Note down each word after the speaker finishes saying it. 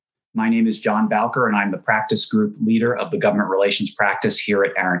My name is John Bowker, and I'm the practice group leader of the government relations practice here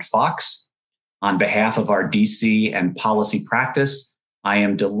at Arent Fox. On behalf of our DC and policy practice, I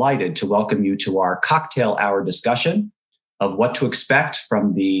am delighted to welcome you to our cocktail hour discussion of what to expect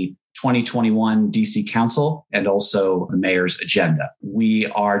from the 2021 DC Council and also the mayor's agenda. We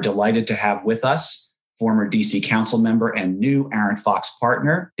are delighted to have with us former DC Council member and new Arent Fox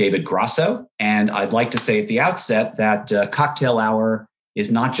partner, David Grasso. And I'd like to say at the outset that cocktail hour is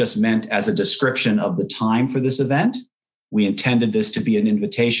not just meant as a description of the time for this event. We intended this to be an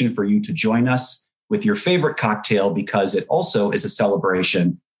invitation for you to join us with your favorite cocktail because it also is a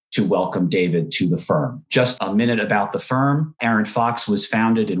celebration to welcome David to the firm. Just a minute about the firm. Arent Fox was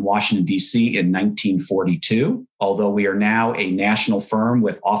founded in Washington, D.C. in 1942. Although we are now a national firm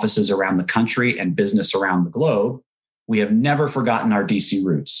with offices around the country and business around the globe, we have never forgotten our D.C.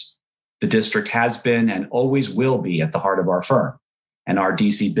 roots. The district has been and always will be at the heart of our firm. And our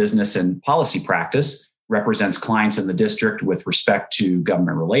DC business and policy practice represents clients in the district with respect to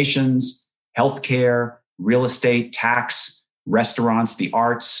government relations, healthcare, real estate, tax, restaurants, the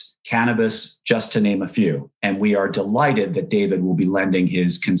arts, cannabis, just to name a few. And we are delighted that David will be lending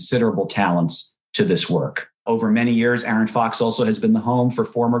his considerable talents to this work. Over many years, Arent Fox also has been the home for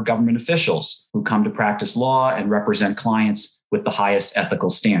former government officials who come to practice law and represent clients with the highest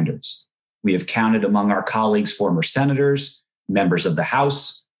ethical standards. We have counted among our colleagues former senators, members of the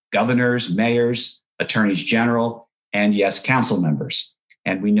House, governors, mayors, attorneys general, and yes, council members.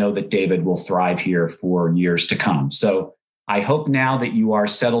 And we know that David will thrive here for years to come. So I hope now that you are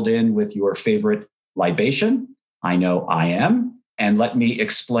settled in with your favorite libation. I know I am. And let me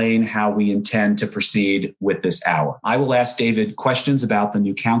explain how we intend to proceed with this hour. I will ask David questions about the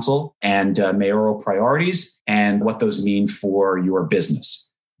new council and mayoral priorities and what those mean for your business.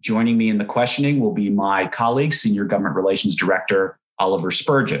 Joining me in the questioning will be my colleague, Senior Government Relations Director, Oliver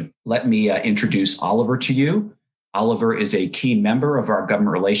Spurgeon. Let me introduce Oliver to you. Oliver is a key member of our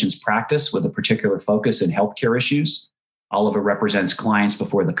government relations practice with a particular focus in healthcare issues. Oliver represents clients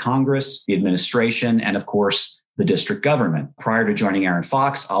before the Congress, the administration, and of course, the district government. Prior to joining Arent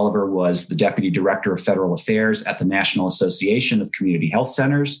Fox, Oliver was the Deputy Director of Federal Affairs at the National Association of Community Health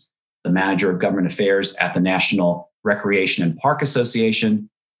Centers, the Manager of Government Affairs at the National Recreation and Park Association,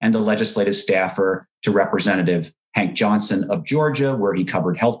 and a legislative staffer to Representative Hank Johnson of Georgia, where he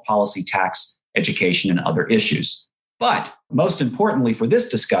covered health policy, tax, education, and other issues. But most importantly for this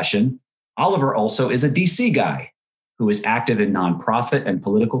discussion, Oliver also is a DC guy who is active in nonprofit and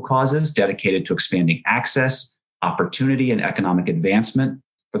political causes dedicated to expanding access, opportunity, and economic advancement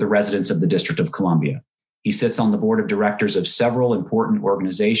for the residents of the District of Columbia. He sits on the board of directors of several important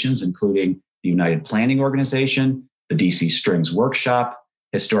organizations, including the United Planning Organization, the DC Strings Workshop,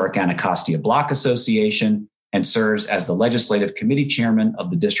 Historic Anacostia Block Association, and serves as the legislative committee chairman of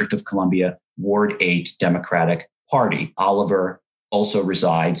the District of Columbia Ward 8 Democratic Party. Oliver also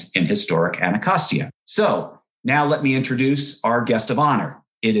resides in historic Anacostia. So now let me introduce our guest of honor.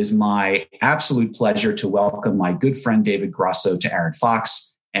 It is my absolute pleasure to welcome my good friend David Grasso to Arent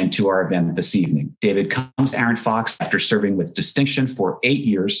Fox and to our event this evening. David comes to Arent Fox after serving with distinction for 8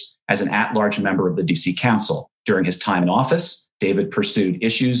 years as an at-large member of the DC Council. During his time in office, David pursued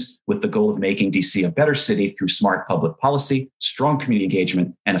issues with the goal of making DC a better city through smart public policy, strong community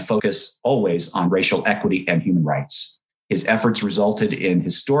engagement, and a focus always on racial equity and human rights. His efforts resulted in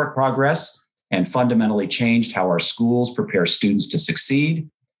historic progress and fundamentally changed how our schools prepare students to succeed,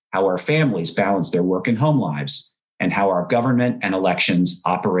 how our families balance their work and home lives, and how our government and elections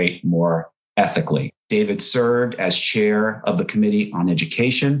operate more ethically. David served as chair of the Committee on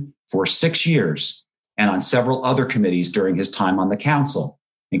Education for 6 years, and on several other committees during his time on the council,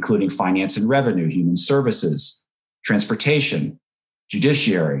 including Finance and Revenue, Human Services, Transportation,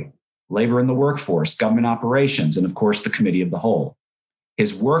 Judiciary, Labor and the Workforce, Government Operations, and of course, the Committee of the Whole.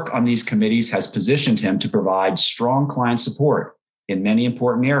 His work on these committees has positioned him to provide strong client support in many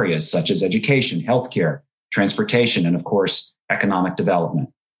important areas such as education, healthcare, transportation, and of course, economic development.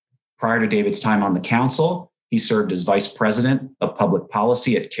 Prior to David's time on the council, he served as Vice President of Public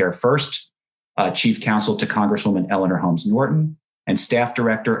Policy at Care First, Chief Counsel to Congresswoman Eleanor Holmes Norton, and Staff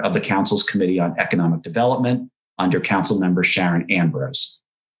Director of the Council's Committee on Economic Development under Council Member Sharon Ambrose.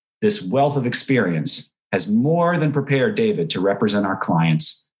 This wealth of experience has more than prepared David to represent our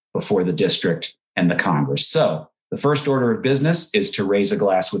clients before the district and the Congress. So the first order of business is to raise a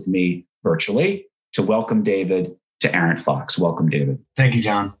glass with me virtually to welcome David to Arent Fox. Welcome, David. Thank you,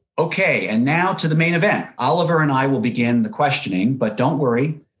 John. Okay, and now to the main event. Oliver and I will begin the questioning, but don't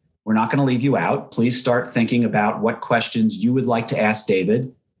worry, we're not going to leave you out. Please start thinking about what questions you would like to ask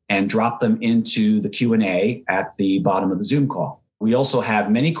David and drop them into the Q&A at the bottom of the Zoom call. We also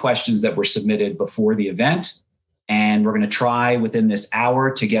have many questions that were submitted before the event, and we're going to try within this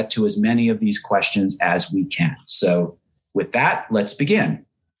hour to get to as many of these questions as we can. So with that, let's begin.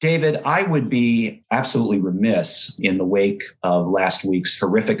 David, I would be absolutely remiss in the wake of last week's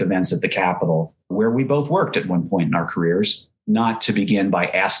horrific events at the Capitol, where we both worked at one point in our careers, not to begin by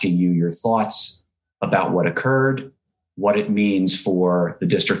asking you your thoughts about what occurred, what it means for the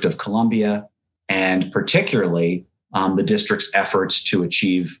District of Columbia, and particularly the district's efforts to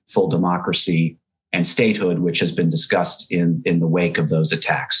achieve full democracy and statehood, which has been discussed in the wake of those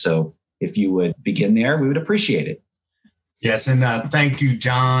attacks. So if you would begin there, we would appreciate it. Yes, and thank you,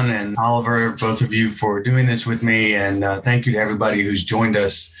 John and Oliver, both of you, for doing this with me. And thank you to everybody who's joined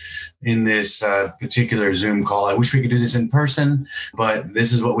us in this particular Zoom call. I wish we could do this in person, but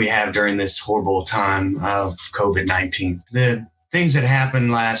this is what we have during this horrible time of COVID-19. The things that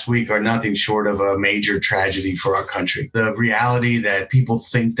happened last week are nothing short of a major tragedy for our country. The reality that people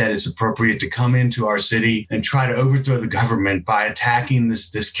think that it's appropriate to come into our city and try to overthrow the government by attacking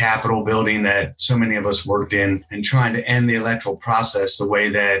this Capitol building that so many of us worked in and trying to end the electoral process the way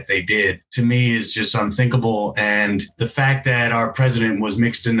that they did, to me, is just unthinkable. And the fact that our president was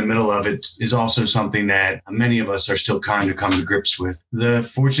mixed in the middle of it is also something that many of us are still trying to come to grips with. The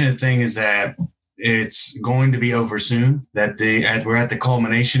fortunate thing is that it's going to be over soon, that we're at the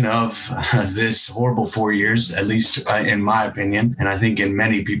culmination of this horrible 4 years, at least in my opinion, and I think in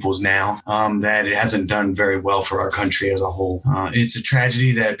many people's now, that it hasn't done very well for our country as a whole. It's a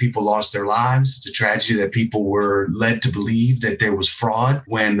tragedy that people lost their lives. It's a tragedy that people were led to believe that there was fraud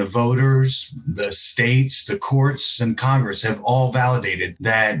when the voters, the states, the courts, and Congress have all validated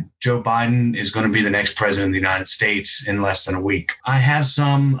that Joe Biden is going to be the next president of the United States in less than a week. I have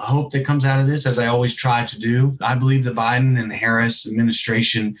some hope that comes out of this, as I always try to do. I believe the Biden and Harris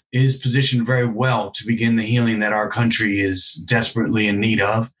administration is positioned very well to begin the healing that our country is desperately in need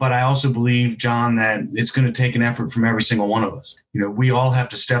of. But I also believe, John, that it's going to take an effort from every single one of us. We all have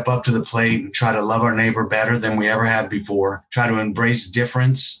to step up to the plate and try to love our neighbor better than we ever have before, try to embrace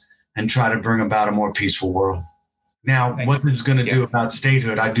difference, and try to bring about a more peaceful world. Now, what this is going to do about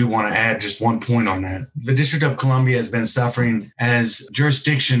statehood, I do want to add just one point on that. The District of Columbia has been suffering as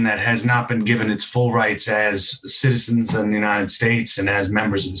jurisdiction that has not been given its full rights as citizens in the United States and as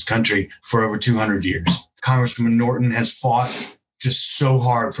members of this country for over 200 years. Congressman Norton has fought just so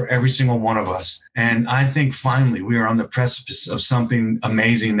hard for every single one of us. And I think finally we are on the precipice of something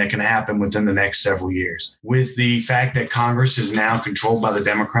amazing that can happen within the next several years. With the fact that Congress is now controlled by the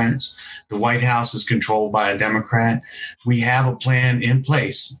Democrats, the White House is controlled by a Democrat, we have a plan in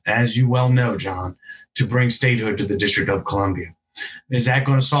place, as you well know, John, to bring statehood to the District of Columbia. Is that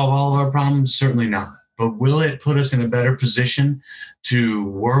going to solve all of our problems? Certainly not. But will it put us in a better position to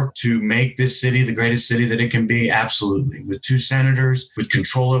work to make this city the greatest city that it can be? Absolutely. With 2 senators, with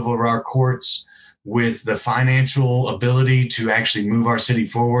control over our courts, with the financial ability to actually move our city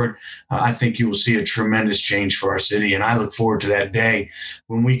forward, I think you will see a tremendous change for our city. And I look forward to that day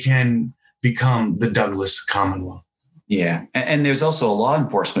when we can become the Douglas Commonwealth. Yeah. And there's also a law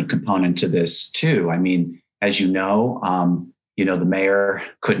enforcement component to this, too. I mean, as you know, the mayor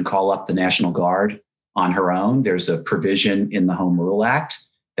couldn't call up the National Guard on her own. There's a provision in the Home Rule Act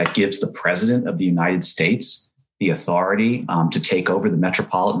that gives the president of the United States the authority to take over the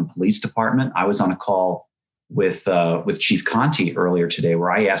Metropolitan Police Department. I was on a call with Chief Conte earlier today where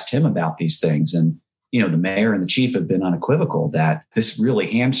I asked him about these things. And, the mayor and the chief have been unequivocal that this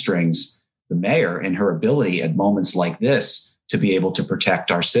really hamstrings the mayor in her ability at moments like this to be able to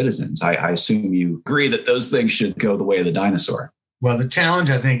protect our citizens. I assume you agree that those things should go the way of the dinosaur. Well, the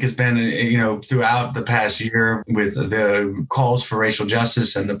challenge, I think, has been, throughout the past year with the calls for racial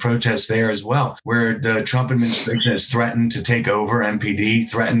justice and the protests there as well, where the Trump administration has threatened to take over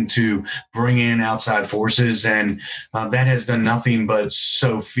MPD, threatened to bring in outside forces. And that has done nothing but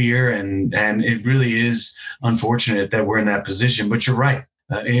sow fear. And it really is unfortunate that we're in that position. But you're right.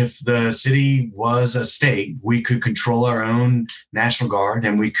 If the city was a state, we could control our own National Guard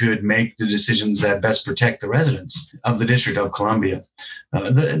and we could make the decisions that best protect the residents of the District of Columbia.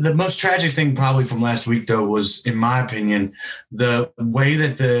 The most tragic thing probably from last week, though, was, in my opinion, the way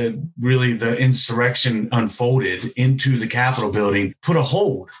that the insurrection unfolded into the Capitol building put a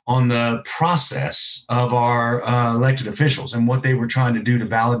hold on the process of our elected officials and what they were trying to do to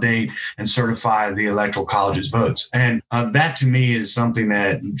validate and certify the Electoral College's votes. And that, to me, is something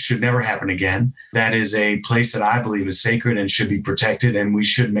that should never happen again. That is a place that I believe is sacred and should be protected, and we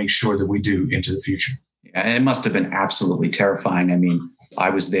should make sure that we do into the future. It must have been absolutely terrifying. I mean, I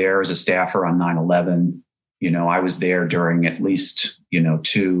was there as a staffer on 9/11. I was there during at least,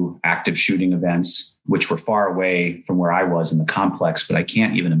 2 active shooting events, which were far away from where I was in the complex. But I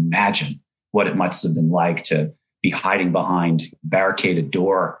can't even imagine what it must have been like to be hiding behind barricaded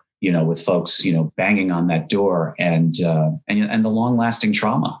door, with folks, banging on that door and the long lasting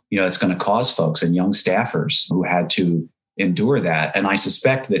trauma, that's going to cause folks and young staffers who had to endure that. And I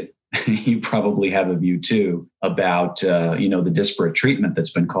suspect that you probably have a view too about, the disparate treatment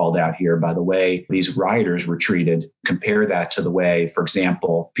that's been called out here by the way these rioters were treated. Compare that to the way, for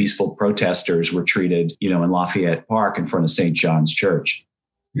example, peaceful protesters were treated, in Lafayette Park in front of St. John's Church.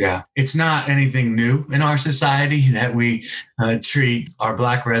 Yeah, it's not anything new in our society that we treat our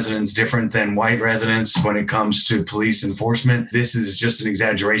Black residents different than white residents when it comes to police enforcement. This is just an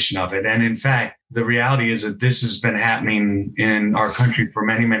exaggeration of it. And in fact, the reality is that this has been happening in our country for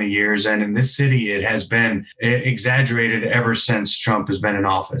many, many years. And in this city, it has been exaggerated ever since Trump has been in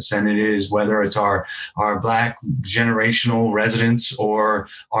office. And it is, whether it's our Black generational residents or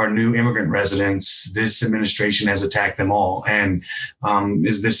our new immigrant residents, this administration has attacked them all. And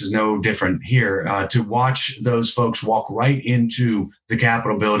this is no different here. To watch those folks walk right into the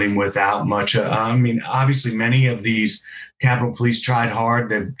Capitol building without much, obviously many of these Capitol Police tried hard.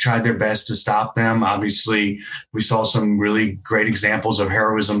 They've tried their best to stop them. Obviously, we saw some really great examples of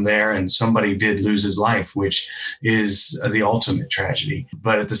heroism there, and somebody did lose his life, which is the ultimate tragedy.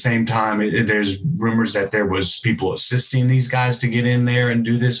 But at the same time, there's rumors that there was people assisting these guys to get in there and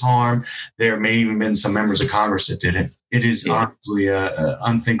do this harm. There may even been some members of Congress that did it. It is honestly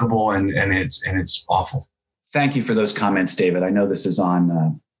unthinkable, and it's awful. Thank you for those comments, David. I know this is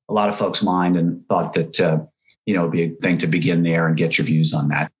on a lot of folks' mind, and thought that it'd be a thing to begin there and get your views on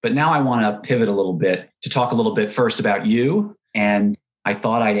that. But now I want to pivot a little bit to talk a little bit first about you. And I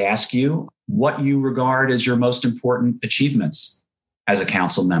thought I'd ask you what you regard as your most important achievements as a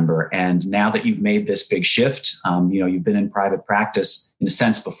council member. And now that you've made this big shift, you've been in private practice in a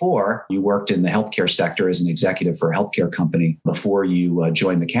sense before. You worked in the healthcare sector as an executive for a healthcare company before you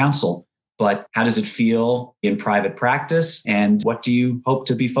joined the council. But how does it feel in private practice? And what do you hope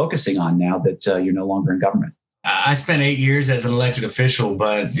to be focusing on now that you're no longer in government? I spent 8 years as an elected official,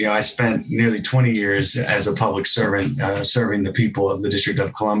 but I spent nearly 20 years as a public servant serving the people of the District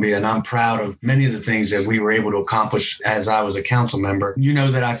of Columbia. And I'm proud of many of the things that we were able to accomplish as I was a council member. You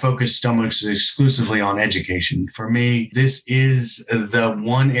know that I focused almost exclusively on education. For me, this is the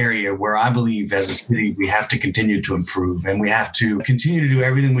one area where I believe as a city, we have to continue to improve, and we have to continue to do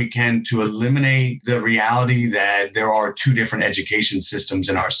everything we can to eliminate the reality that there are 2 different education systems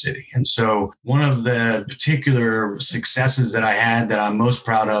in our city. And so one of the particular successes that I had that I'm most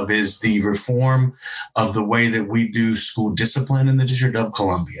proud of is the reform of the way that we do school discipline in the District of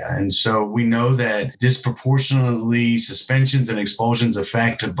Columbia. And so we know that disproportionately suspensions and expulsions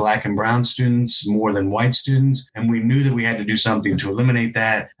affect Black and brown students more than white students. And we knew that we had to do something to eliminate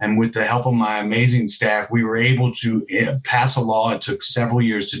that. And with the help of my amazing staff, we were able to pass a law. It took several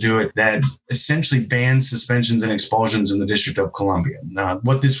years to do it, that essentially bans suspensions and expulsions in the District of Columbia. Now,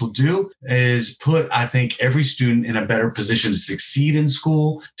 what this will do is put, I think, every student in a better position to succeed in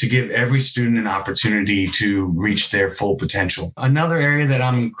school, to give every student an opportunity to reach their full potential. Another area that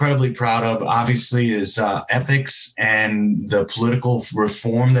I'm incredibly proud of, obviously, is ethics and the political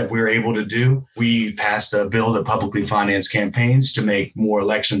reform that we're able to do. We passed a bill that publicly financed campaigns to make more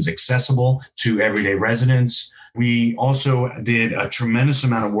elections accessible to everyday residents. We also did a tremendous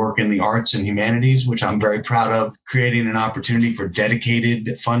amount of work in the arts and humanities, which I'm very proud of, creating an opportunity for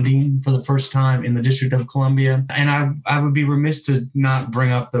dedicated funding for the first time in the District of Columbia. And I would be remiss to not bring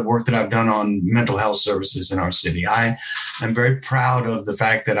up the work that I've done on mental health services in our city. I am very proud of the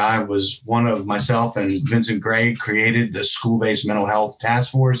fact that I was one of myself and Vincent Gray created the School-Based Mental Health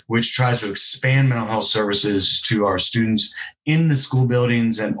Task Force, which tries to expand mental health services to our students in the school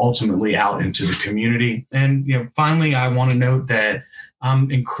buildings and ultimately out into the community. And, finally, I want to note that I'm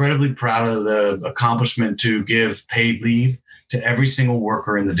incredibly proud of the accomplishment to give paid leave to every single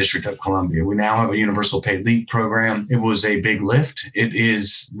worker in the District of Columbia. We now have a universal paid leave program. It was a big lift. It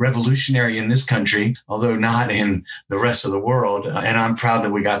is revolutionary in this country, although not in the rest of the world. And I'm proud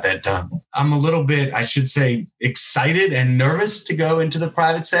that we got that done. I'm a little bit, I should say, excited and nervous to go into the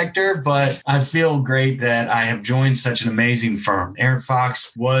private sector, but I feel great that I have joined such an amazing firm. Arent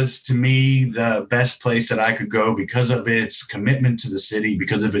Fox was, to me, the best place that I could go because of its commitment to the city,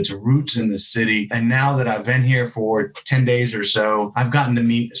 because of its roots in the city. And now that I've been here for 10 days or so, I've gotten to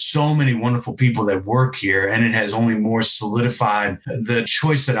meet so many wonderful people that work here, and it has only more solidified the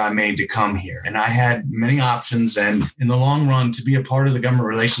choice that I made to come here. And I had many options, and in the long run, to be a part of the government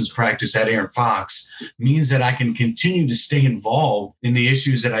relations practice at Aaron Fox means that I can continue to stay involved in the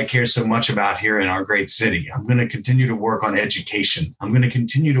issues that I care so much about here in our great city. I'm going to continue to work on education. I'm going to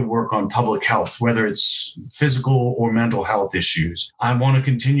continue to work on public health, whether it's physical or mental health issues. I want to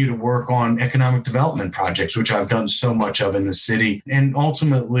continue to work on economic development projects, which I've done so much of in the city, and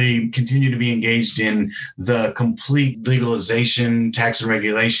ultimately continue to be engaged in the complete legalization, tax and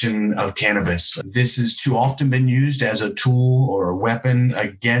regulation of cannabis. This has too often been used as a tool or a weapon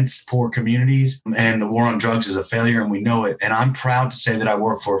against poor communities, and the war on drugs is a failure, and we know it. And I'm proud to say that I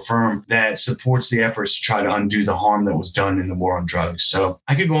work for a firm that supports the efforts to try to undo the harm that was done in the war on drugs. So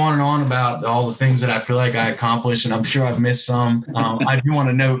I could go on and on about all the things that I feel like I accomplished, and I'm sure I've missed some. I do want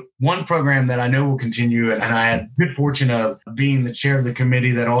to note one program that I know will continue, and I had good fortune of being the chair of the committee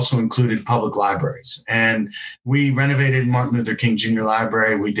that also included public libraries. And we renovated Martin Luther King Jr.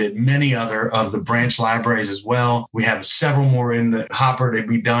 Library. We did many other of the branch libraries as well. We have several more in the hopper to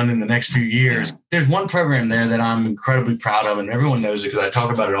be done in the next few years. There's one program there that I'm incredibly proud of, and everyone knows it because I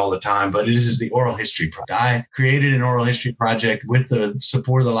talk about it all the time, but it is the Oral History Project. I created an Oral History Project with the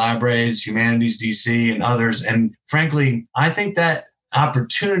support of the libraries, Humanities DC, and others. And frankly, I think that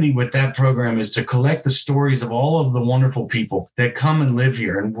opportunity with that program is to collect the stories of all of the wonderful people that come and live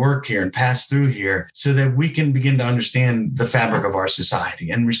here and work here and pass through here so that we can begin to understand the fabric of our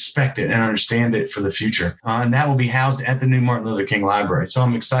society and respect it and understand it for the future. And that will be housed at the new Martin Luther King Library. So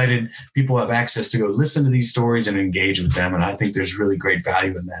I'm excited people have access to go listen to these stories and engage with them. And I think there's really great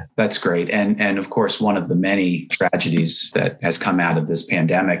value in that. That's great. And of course, one of the many tragedies that has come out of this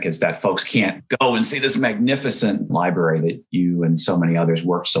pandemic is that folks can't go and see this magnificent library that you and so many others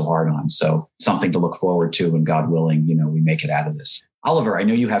worked so hard on. So something to look forward to, and God willing, we make it out of this. Oliver, I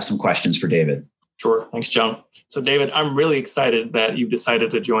know you have some questions for David. Sure. Thanks, John. So David, I'm really excited that you've decided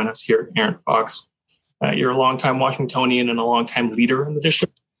to join us here at Aaron Fox. You're a longtime Washingtonian and a longtime leader in the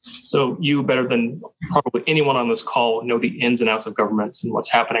district. So you, better than probably anyone on this call, know the ins and outs of governments and what's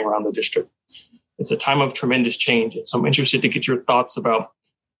happening around the district. It's a time of tremendous change. And so I'm interested to get your thoughts about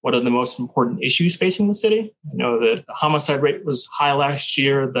what are the most important issues facing the city. I know that the homicide rate was high last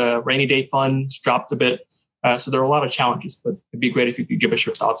year. The rainy day funds dropped a bit. So there are a lot of challenges, but it'd be great if you could give us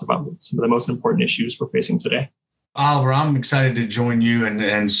your thoughts about some of the most important issues we're facing today. Oliver, I'm excited to join you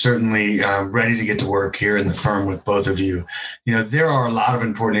and certainly ready to get to work here in the firm with both of you. There are a lot of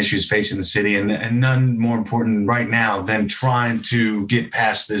important issues facing the city and none more important right now than trying to get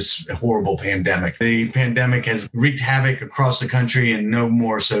past this horrible pandemic. The pandemic has wreaked havoc across the country and no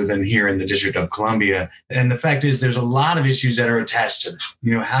more so than here in the District of Columbia. And the fact is there's a lot of issues that are attached to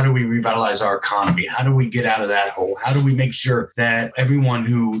that. How do we revitalize our economy? How do we get out of that hole? How do we make sure that everyone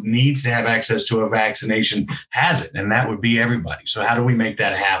who needs to have access to a vaccination has it? And that would be everybody. So how do we make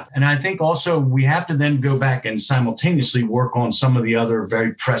that happen? And I think also we have to then go back and simultaneously work on some of the other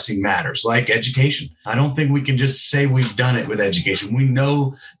very pressing matters like education. I don't think we can just say we've done it with education. We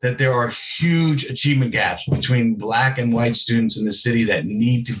know that there are huge achievement gaps between Black and white students in the city that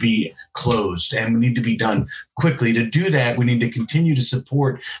need to be closed and need to be done quickly. To do that, we need to continue to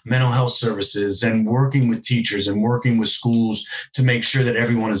support mental health services and working with teachers and working with schools to make sure that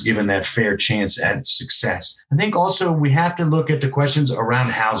everyone is given that fair chance at success. I think also we have to look at the questions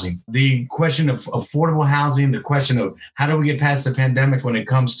around housing, the question of affordable housing, the question of how do we get past the pandemic when it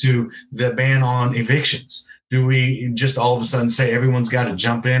comes to the ban on evictions. Do we just all of a sudden say everyone's got to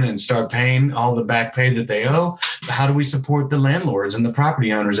jump in and start paying all the back pay that they owe? How do we support the landlords and the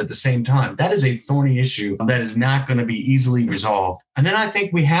property owners at the same time? That is a thorny issue that is not going to be easily resolved. And then I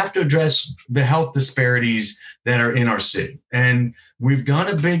think we have to address the health disparities that are in our city. And we've done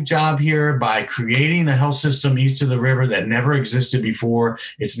a big job here by creating a health system east of the river that never existed before.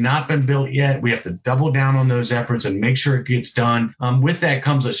 It's not been built yet. We have to double down on those efforts and make sure it gets done. With that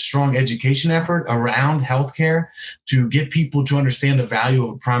comes a strong education effort around healthcare to get people to understand the value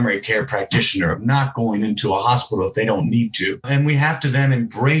of a primary care practitioner, of not going into a hospital if they don't need to. And we have to then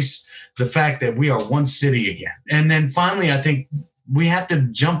embrace the fact that we are one city again. And then finally, I think we have to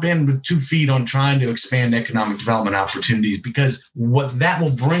jump in with 2 feet on trying to expand economic development opportunities, because what that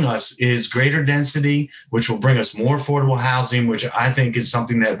will bring us is greater density, which will bring us more affordable housing, which I think is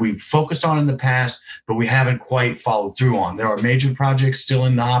something that we've focused on in the past, but we haven't quite followed through on. There are major projects still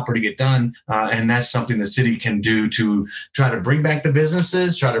in the hopper to get done, and that's something the city can do to try to bring back the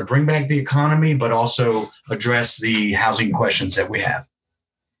businesses, try to bring back the economy, but also address the housing questions that we have.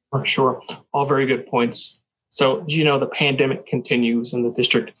 For sure. All very good points. So, the pandemic continues and the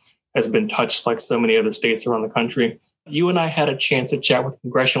district has been touched like so many other states around the country. You and I had a chance to chat with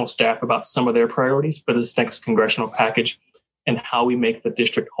congressional staff about some of their priorities for this next congressional package and how we make the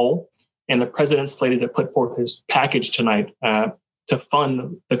district whole. And the president slated to put forth his package tonight. to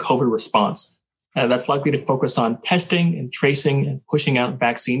fund the COVID response. That's likely to focus on testing and tracing and pushing out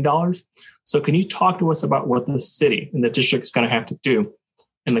vaccine dollars. So can you talk to us about what the city and the district is going to have to do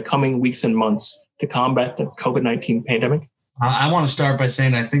in the coming weeks and months to combat the COVID-19 pandemic? I want to start by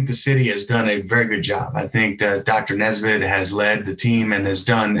saying I think the city has done a very good job. I think that Dr. Nesbitt has led the team and has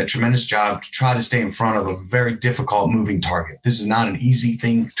done a tremendous job to try to stay in front of a very difficult moving target. This is not an easy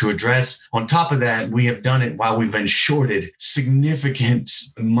thing to address. On top of that, we have done it while we've been shorted significant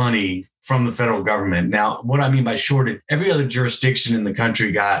money from the federal government. Now, what I mean by shorted, every other jurisdiction in the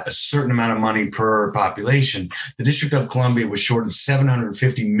country got a certain amount of money per population. The District of Columbia was shorted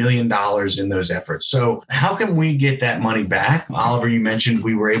 $750 million in those efforts. So how can we get that money back? Oliver, you mentioned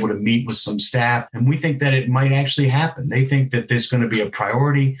we were able to meet with some staff, and we think that it might actually happen. They think that this is going to be a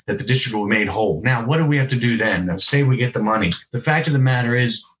priority, that the district will be made whole. Now, what do we have to do then? Now, say we get the money. The fact of the matter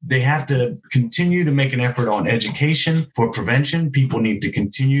is, they have to continue to make an effort on education for prevention. People need to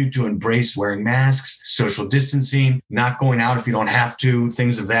continue to embrace wearing masks, social distancing, not going out if you don't have to,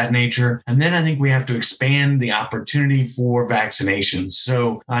 things of that nature. And then I think we have to expand the opportunity for vaccinations.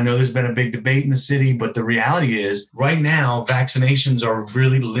 So I know there's been a big debate in the city, but the reality is right now, vaccinations are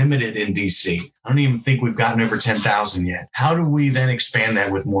really limited in DC. I don't even think we've gotten over 10,000 yet. How do we then expand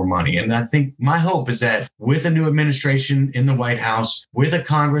that with more money? And I think my hope is that with a new administration in the White House, with a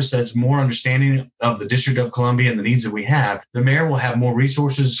Congress that's more understanding of the District of Columbia and the needs that we have, the mayor will have more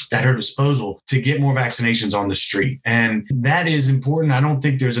resources at her disposal to get more vaccinations on the street. And that is important. I don't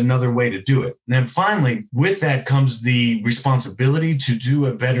think there's another way to do it. And then finally, with that comes the responsibility to do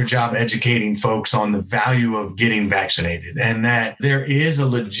a better job educating folks on the value of getting vaccinated, and that there is a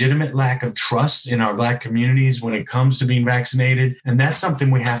legitimate lack of trust in our Black communities when it comes to being vaccinated. And that's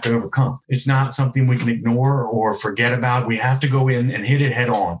something we have to overcome. It's not something we can ignore or forget about. We have to go in and hit it head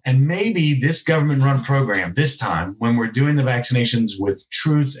on. And maybe this government-run program, this time, when we're doing the vaccinations with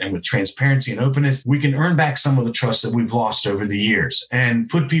truth and with transparency and openness, we can earn back some of the trust that we've lost over the years and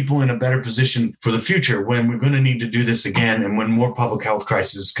put people in a better position for the future when we're going to need to do this again and when more public health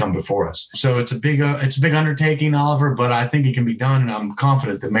crises come before us. So it's a big undertaking, Oliver, but I think it can be done. And I'm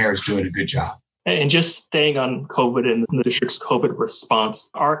confident the mayor is doing a good job. And just staying on COVID and the district's COVID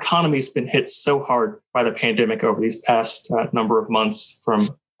response, our economy's been hit so hard by the pandemic over these past number of months, from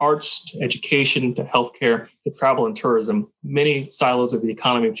arts to education to healthcare to travel and tourism. Many silos of the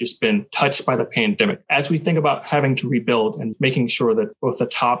economy have just been touched by the pandemic. As we think about having to rebuild and making sure that both the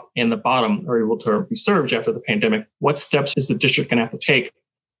top and the bottom are able to resurge after the pandemic, what steps is the district going to have to take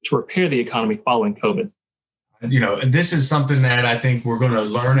to repair the economy following COVID? And this is something that I think we're going to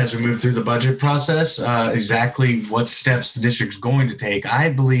learn as we move through the budget process, exactly what steps the district's going to take.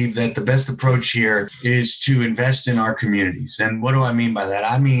 I believe that the best approach here is to invest in our communities. And what do I mean by that?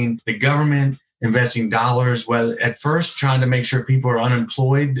 I mean the government investing dollars, whether at first trying to make sure people are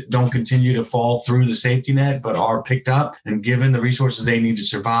unemployed, don't continue to fall through the safety net, but are picked up and given the resources they need to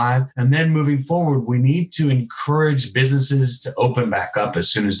survive. And then moving forward, we need to encourage businesses to open back up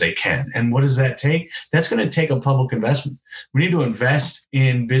as soon as they can. And what does that take? That's going to take a public investment. We need to invest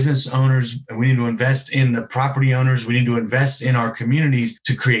in business owners, and we need to invest in the property owners. We need to invest in our communities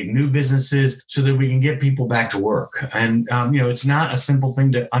to create new businesses so that we can get people back to work. And, it's not a simple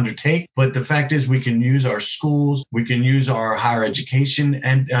thing to undertake, but the fact is we can use our schools, we can use our higher education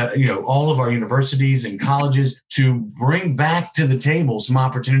and, all of our universities and colleges to bring back to the table some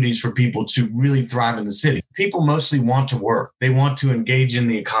opportunities for people to really thrive in the city. People mostly want to work. They want to engage in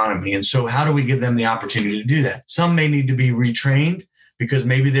the economy. And so how do we give them the opportunity to do that? Some may need to be retrained because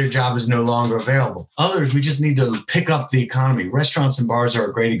maybe their job is no longer available. Others, we just need to pick up the economy. Restaurants and bars are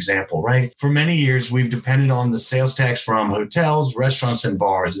a great example, right? For many years, we've depended on the sales tax from hotels, restaurants, and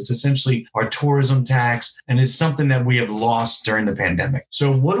bars. It's essentially our tourism tax, and it's something that we have lost during the pandemic.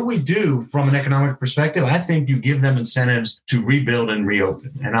 So what do we do from an economic perspective? I think you give them incentives to rebuild and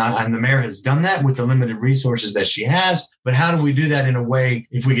reopen. And the mayor has done that with the limited resources that she has. But how do we do that in a way,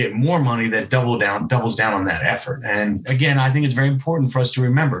 if we get more money, that doubles down on that effort? And again, I think it's very important for us to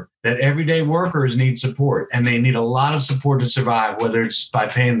remember that everyday workers need support, and they need a lot of support to survive, whether it's by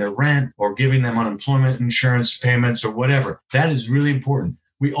paying their rent or giving them unemployment insurance payments or whatever. That is really important.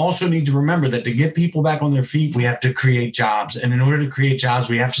 We also need to remember that to get people back on their feet, we have to create jobs. And in order to create jobs,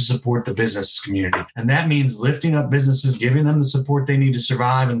 we have to support the business community. And that means lifting up businesses, giving them the support they need to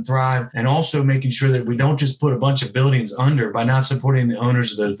survive and thrive, and also making sure that we don't just put a bunch of buildings under by not supporting the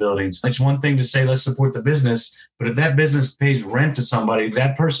owners of those buildings. It's one thing to say, let's support the business, but if that business pays rent to somebody,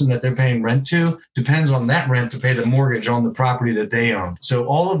 that person that they're paying rent to depends on that rent to pay the mortgage on the property that they own. So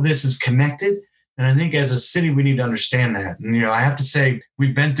all of this is connected. And I think as a city, we need to understand that. And, I have to say,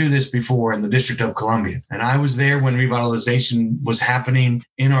 we've been through this before in the District of Columbia. And I was there when revitalization was happening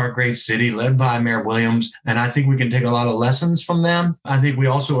in our great city, led by Mayor Williams. And I think we can take a lot of lessons from them. I think we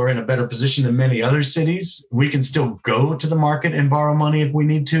also are in a better position than many other cities. We can still go to the market and borrow money if we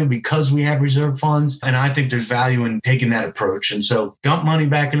need to because we have reserve funds. And I think there's value in taking that approach. And so dump money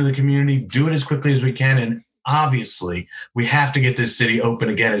back into the community, do it as quickly as we can. And obviously, we have to get this city open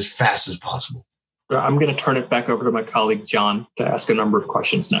again as fast as possible. I'm going to turn it back over to my colleague, John, to ask a number of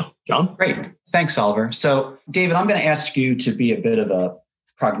questions now. John? Great. Thanks, Oliver. So, David, I'm going to ask you to be a bit of a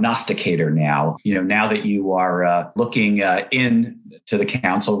prognosticator now. Now that you are looking in to the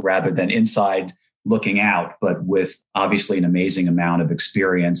council rather than inside looking out, but with obviously an amazing amount of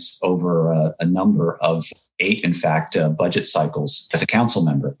experience over a number of 8, in fact, budget cycles as a council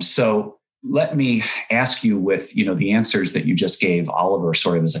member. So let me ask you with, the answers that you just gave Oliver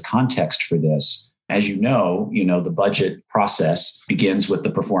sort of as a context for this. As you know, the budget process begins with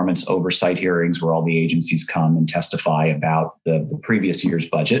the performance oversight hearings where all the agencies come and testify about the previous year's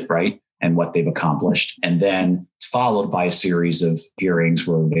budget, right? And what they've accomplished. And then it's followed by a series of hearings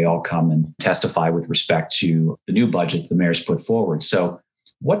where they all come and testify with respect to the new budget the mayor's put forward. So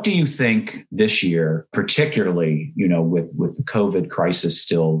what do you think this year, particularly, with the COVID crisis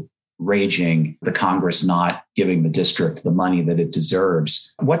still raging, the Congress not giving the district the money that it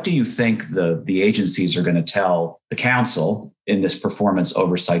deserves, what do you think the agencies are going to tell the council in this performance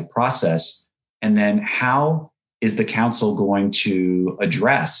oversight process? And then how is the council going to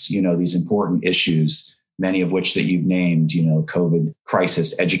address, these important issues, many of which that you've named, COVID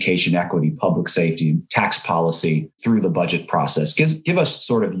crisis, education equity, public safety, tax policy through the budget process? Give us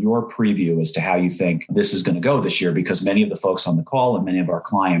sort of your preview as to how you think this is going to go this year, because many of the folks on the call and many of our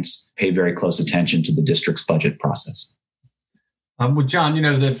clients pay very close attention to the district's budget process. Well, John,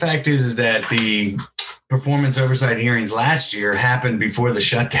 the fact is that the performance oversight hearings last year happened before the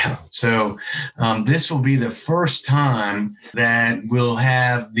shutdown. So this will be the first time that we'll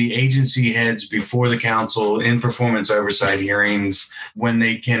have the agency heads before the council in performance oversight hearings when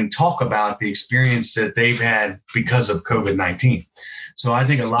they can talk about the experience that they've had because of COVID-19. So I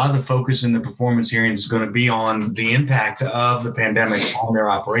think a lot of the focus in the performance hearings is going to be on the impact of the pandemic on their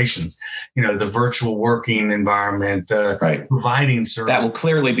operations. The virtual working environment, providing service. That will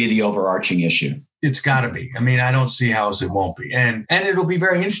clearly be the overarching issue. It's got to be. I don't see how else it won't be. And it'll be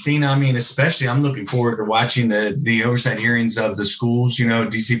very interesting. Especially I'm looking forward to watching the oversight hearings of the schools,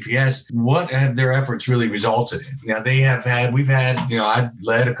 DCPS. What have their efforts really resulted in? I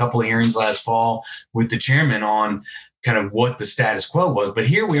led a couple of hearings last fall with the chairman on kind of what the status quo was. But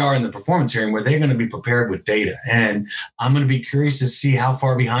here we are in the performance hearing where they're going to be prepared with data. And I'm going to be curious to see how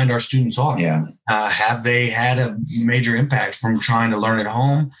far behind our students are. Yeah. Have they had a major impact from trying to learn at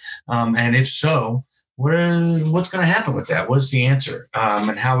home? And if so, what's going to happen with that? What's the answer?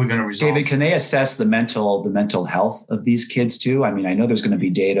 And how are we going to resolve? David, can they assess the mental health of these kids too? I know there's going to be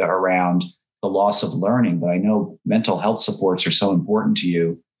data around the loss of learning, but I know mental health supports are so important to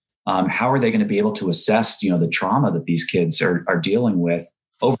you. How are they going to be able to assess, the trauma that these kids are dealing with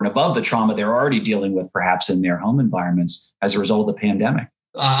over and above the trauma they're already dealing with, perhaps in their home environments as a result of the pandemic?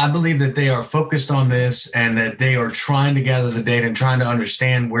 I believe that they are focused on this and that they are trying to gather the data and trying to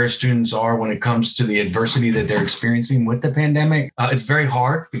understand where students are when it comes to the adversity that they're experiencing with the pandemic. It's very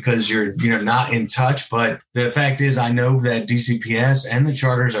hard because you're not in touch. But the fact is, I know that DCPS and the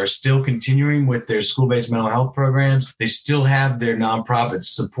charters are still continuing with their school-based mental health programs. They still have their nonprofit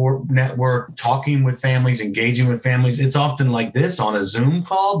support network, talking with families, engaging with families. It's often like this on a Zoom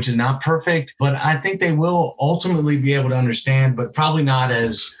call, which is not perfect, but I think they will ultimately be able to understand, but probably not as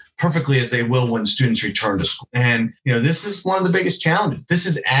perfectly as they will when students return to school. And, this is one of the biggest challenges. This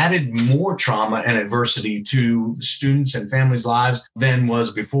has added more trauma and adversity to students and families' lives than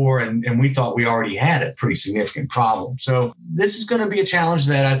was before. And we thought we already had a pretty significant problem. So this is going to be a challenge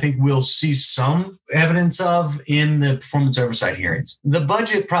that I think we'll see some evidence of in the performance oversight hearings. The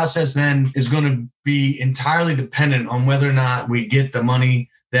budget process then is going to be entirely dependent on whether or not we get the money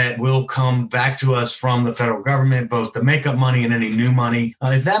that will come back to us from the federal government, both the makeup money and any new money.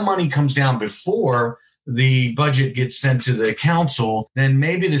 If that money comes down before the budget gets sent to the council, then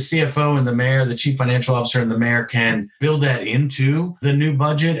maybe the CFO and the mayor, the chief financial officer and the mayor can build that into the new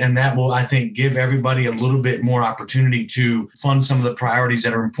budget. And that will, I think, give everybody a little bit more opportunity to fund some of the priorities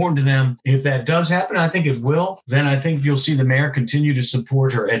that are important to them. If that does happen, I think it will, then I think you'll see the mayor continue to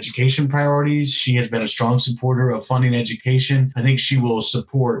support her education priorities. She has been a strong supporter of funding education. I think she will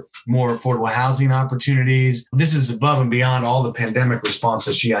support more affordable housing opportunities. This is above and beyond all the pandemic response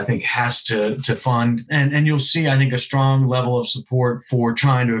that she, I think, has to fund. And you'll see, I think, a strong level of support for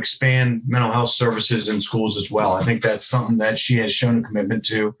trying to expand mental health services in schools as well. I think that's something that she has shown a commitment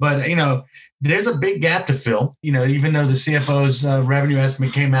to. But, there's a big gap to fill, even though the CFO's revenue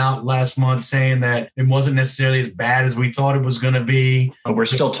estimate came out last month saying that it wasn't necessarily as bad as we thought it was going to be. But we're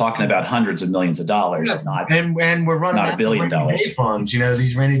still talking about hundreds of millions of dollars, and we're running not $1 billion. Funds,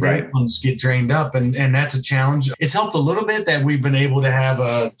 these rainy day funds get drained up, and that's a challenge. It's helped a little bit that we've been able to have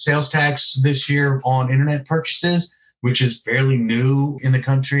a sales tax this year on internet purchases, which is fairly new in the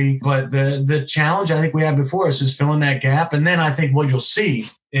country. But the challenge I think we have before us is filling that gap. And then I think what you'll see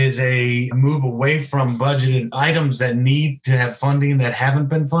is a move away from budgeted items that need to have funding that haven't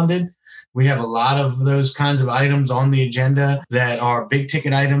been funded. We have a lot of those kinds of items on the agenda that are big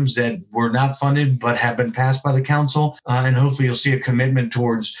ticket items that were not funded but have been passed by the council. And hopefully you'll see a commitment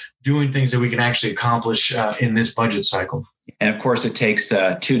towards doing things that we can actually accomplish in this budget cycle. And of course, it takes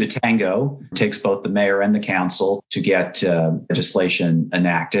two to tango. It takes both the mayor and the council to get legislation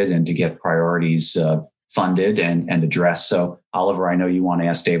enacted and to get priorities funded and addressed. So, Oliver, I know you want to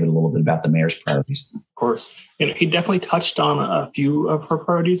ask David a little bit about the mayor's priorities. Of course. He definitely touched on a few of her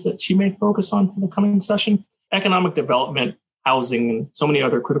priorities that she may focus on for the coming session. Economic development, housing, and so many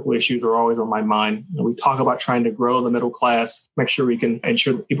other critical issues are always on my mind. We talk about trying to grow the middle class, make sure we can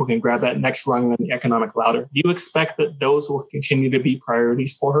ensure that people can grab that next rung on the economic ladder. Do you expect that those will continue to be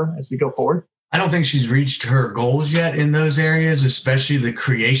priorities for her as we go forward? I don't think she's reached her goals yet in those areas, especially the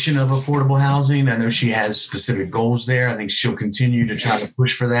creation of affordable housing. I know she has specific goals there. I think she'll continue to try to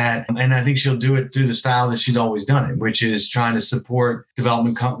push for that. And I think she'll do it through the style that she's always done it, which is trying to support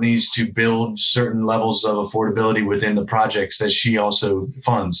development companies to build certain levels of affordability within the projects that she also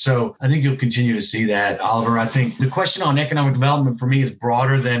funds. So I think you'll continue to see that, Oliver. I think the question on economic development for me is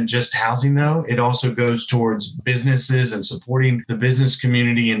broader than just housing, though. It also goes towards businesses and supporting the business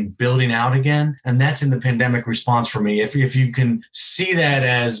community and building out again. And that's in the pandemic response for me. If you can see that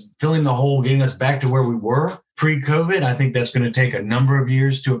as filling the hole, getting us back to where we were pre-COVID, I think that's going to take a number of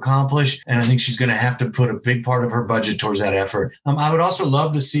years to accomplish. And I think she's going to have to put a big part of her budget towards that effort. I would also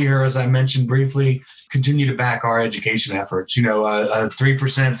love to see her, as I mentioned briefly, continue to back our education efforts. A 3%,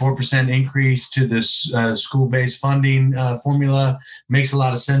 4% increase to this school-based funding formula makes a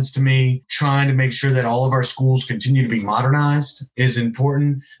lot of sense to me. Trying to make sure that all of our schools continue to be modernized is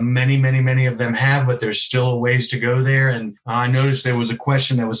important. Many, many, many of them have, but there's still ways to go there. And I noticed there was a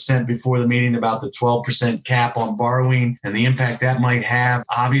question that was sent before the meeting about the 12% cap on borrowing and the impact that might have.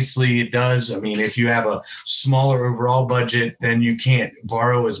 Obviously, it does. If you have a smaller overall budget, then you can't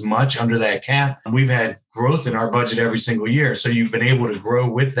borrow as much under that cap. We've had growth in our budget every single year. So you've been able to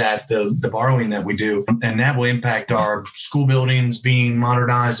grow with that, the borrowing that we do. And that will impact our school buildings being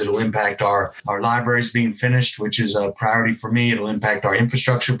modernized. It'll impact our libraries being finished, which is a priority for me. It'll impact our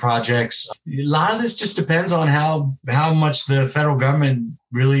infrastructure projects. A lot of this just depends on how much the federal government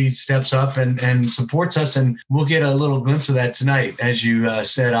really steps up and supports us. And we'll get a little glimpse of that tonight, as you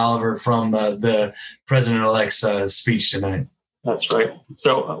said, Oliver, from the president-elect's speech tonight. That's right.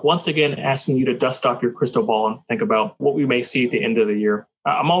 So once again, asking you to dust off your crystal ball and think about what we may see at the end of the year.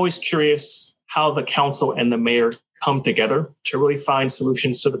 I'm always curious how the council and the mayor come together to really find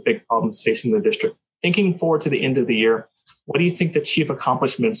solutions to the big problems facing the district. Thinking forward to the end of the year, what do you think the chief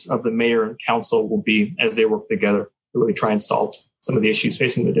accomplishments of the mayor and council will be as they work together to really try and solve some of the issues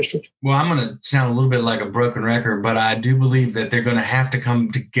facing the district? Well, I'm going to sound a little bit like a broken record, but I do believe that they're going to have to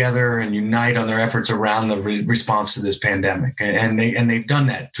come together and unite on their efforts around the response to this pandemic. And they've done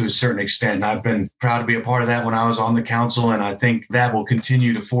that to a certain extent. I've been proud to be a part of that when I was on the council. And I think that will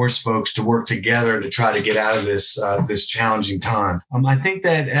continue to force folks to work together to try to get out of this challenging time. I think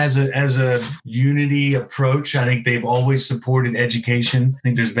that as a unity approach, I think they've always supported education. I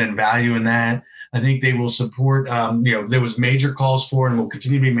think there's been value in that. I think they will support, there was major calls for and will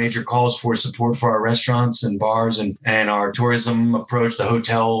continue to be major calls for support for our restaurants and bars and our tourism approach, the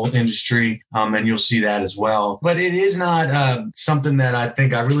hotel industry. And you'll see that as well. But it is not something that I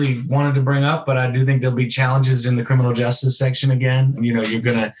think I really wanted to bring up, but I do think there'll be challenges in the criminal justice section again. You're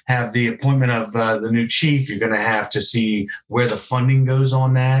going to have the appointment of the new chief. You're going to have to see where the funding goes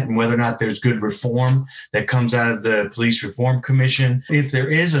on that and whether or not there's good reform that comes out of the Police Reform Commission. If there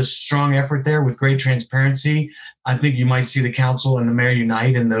is a strong effort there with great transparency, I think you might see the council and the mayor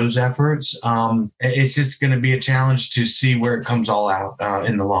unite in those efforts. It's just going to be a challenge to see where it comes all out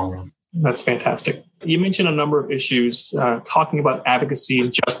in the long run. That's fantastic. You mentioned a number of issues, talking about advocacy,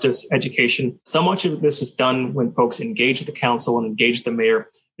 justice, education. So much of this is done when folks engage the council and engage the mayor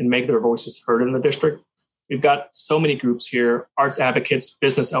and make their voices heard in the district. We've got so many groups here, arts advocates,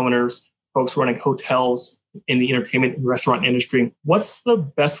 business owners, folks running hotels in the entertainment and restaurant industry. What's the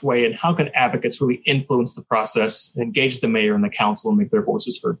best way and how can advocates really influence the process and engage the mayor and the council and make their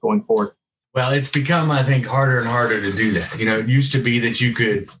voices heard going forward? Well, it's become, I think, harder and harder to do that. It used to be that you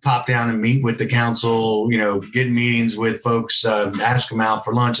could pop down and meet with the council, get meetings with folks, ask them out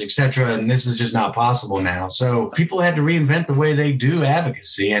for lunch, et cetera. And this is just not possible now. So people had to reinvent the way they do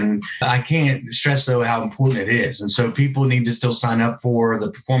advocacy. And I can't stress, though, how important it is. And so people need to still sign up for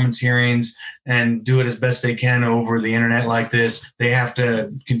the performance hearings and do it as best they can over the internet like this. They have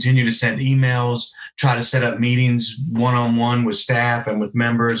to continue to send emails, try to set up meetings one-on-one with staff and with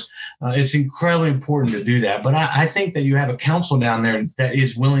members. It's incredibly important to do that. But I think that you have a council down there that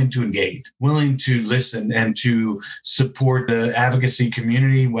is willing to engage, willing to listen and to support the advocacy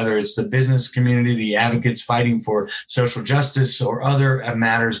community, whether it's the business community, the advocates fighting for social justice or other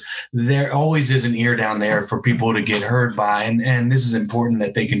matters. There always is an ear down there for people to get heard by. And this is important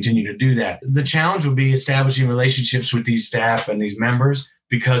that they continue to do that. The challenge will be establishing relationships with these staff and these members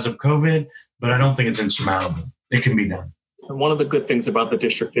because of COVID, but I don't think it's insurmountable. It can be done. And one of the good things about the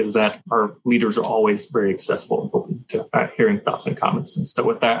district is that our leaders are always very accessible and open to hearing thoughts and comments. And so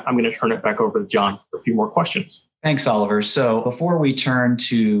with that, I'm going to turn it back over to John for a few more questions. Thanks, Oliver. So before we turn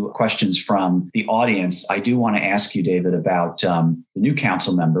to questions from the audience, I do want to ask you, David, about the new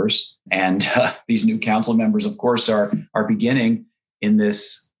council members. And these new council members, of course, are beginning in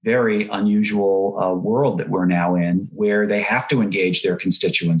this very unusual world that we're now in, where they have to engage their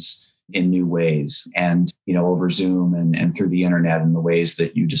constituents in new ways and, over Zoom and through the internet in the ways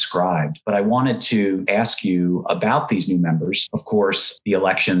that you described. But I wanted to ask you about these new members. Of course, the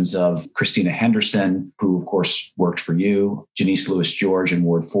elections of Christina Henderson, who of course worked for you, Janice Lewis George in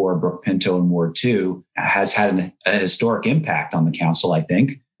Ward 4, Brooke Pinto in Ward 2, has had a historic impact on the council. I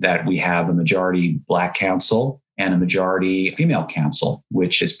think that we have a majority Black council and a majority female council,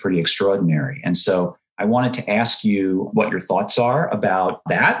 which is pretty extraordinary. And so I wanted to ask you what your thoughts are about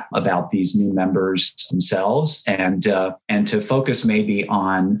that, about these new members themselves, and to focus maybe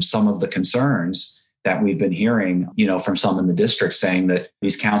on some of the concerns that we've been hearing, from some in the district saying that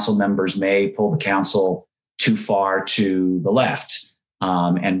these council members may pull the council too far to the left,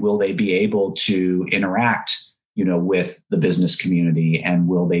 and will they be able to interact, with the business community, and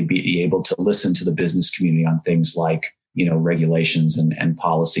will they be able to listen to the business community on things like regulations and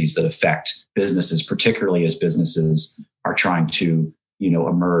policies that affect businesses, particularly as businesses are trying to,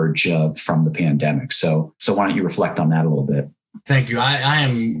 emerge from the pandemic. So why don't you reflect on that a little bit? Thank you. I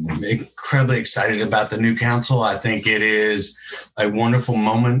am incredibly excited about the new council. I think it is a wonderful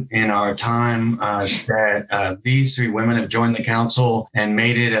moment in our time that these three women have joined the council and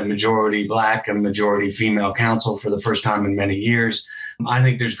made it a majority Black and majority female council for the first time in many years. I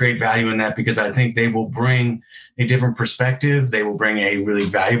think there's great value in that because I think they will bring a different perspective. They will bring a really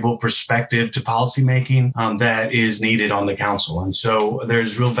valuable perspective to policymaking that is needed on the council. And so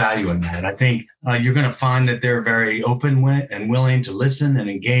there's real value in that. I think you're going to find that they're very open and willing to listen and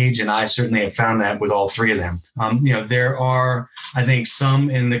engage. And I certainly have found that with all three of them. There are, I think,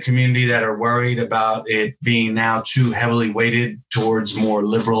 some in the community that are worried about it being now too heavily weighted towards more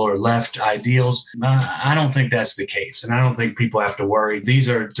liberal or left ideals. I don't think that's the case. And I don't think people have to worry. These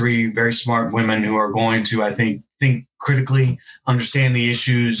are three very smart women who are going to, I think critically, understand the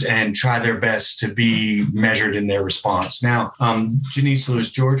issues, and try their best to be measured in their response. Now, Janice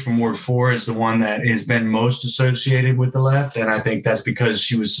Lewis George from Ward 4 is the one that has been most associated with the left. And I think that's because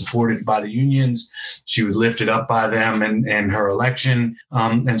she was supported by the unions. She was lifted up by them in her election.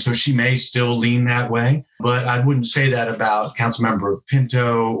 And so she may still lean that way. But I wouldn't say that about Councilmember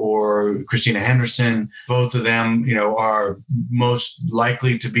Pinto or Christina Henderson. Both of them, are most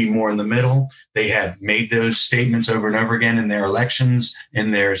likely to be more in the middle. They have made those statements over and over again in their elections,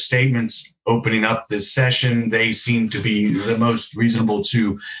 in their statements opening up this session. They seem to be the most reasonable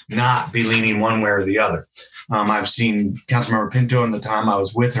to not be leaning one way or the other. I've seen Councilmember Pinto in the time I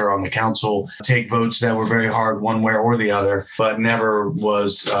was with her on the council take votes that were very hard one way or the other, but never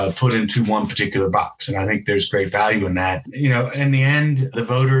was put into one particular box. And I think there's great value in that. In the end, the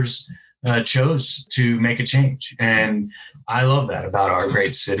voters chose to make a change. And I love that about our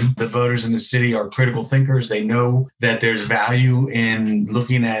great city. The voters in the city are critical thinkers. They know that there's value in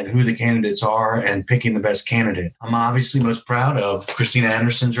looking at who the candidates are and picking the best candidate. I'm obviously most proud of Christina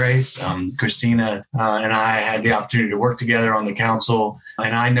Henderson's race. Christina and I had the opportunity to work together on the council,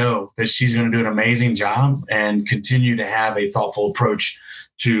 and I know that she's going to do an amazing job and continue to have a thoughtful approach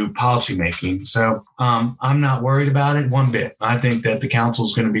to policymaking. So I'm not worried about it one bit. I think that the council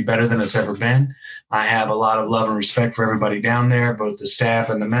is going to be better than it's ever been. I have a lot of love and respect for everybody down there, both the staff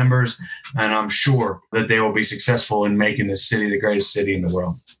and the members, and I'm sure that they will be successful in making this city the greatest city in the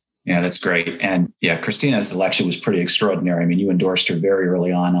world. Yeah, that's great. And yeah, Christina's election was pretty extraordinary. I mean, you endorsed her very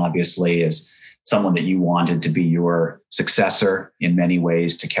early on, obviously, as someone that you wanted to be your successor in many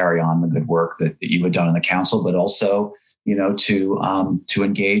ways to carry on the good work that you had done in the council, but also, to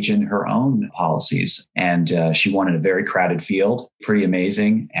engage in her own policies. And she won in a very crowded field, pretty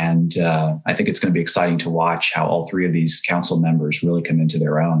amazing. And I think it's going to be exciting to watch how all three of these council members really come into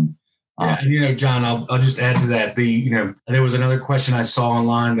their own. Yeah, John, I'll just add to that. There was another question I saw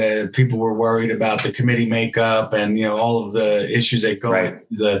online that people were worried about the committee makeup and, all of the issues that go into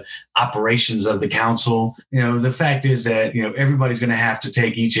the operations of the council. The fact is that, everybody's going to have to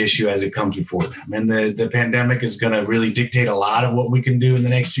take each issue as it comes before them. And the pandemic is going to really dictate a lot of what we can do in the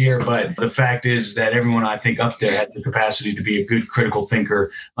next year. But the fact is that everyone, I think, up there has the capacity to be a good critical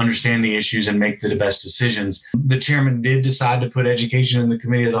thinker, understand the issues, and make the best decisions. The chairman did decide to put education in the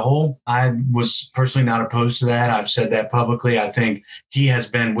committee of the whole. I was personally not opposed to that. I've said that publicly. I think he has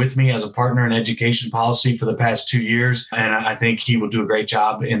been with me as a partner in education policy for the past 2 years, and I think he will do a great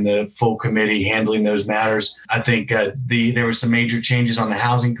job in the full committee handling those matters. I think there were some major changes on the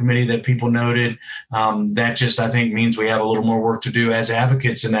housing committee that people noted. That just, I think, means we have a little more work to do as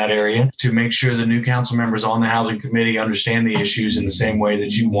advocates in that area to make sure the new council members on the housing committee understand the issues in the same way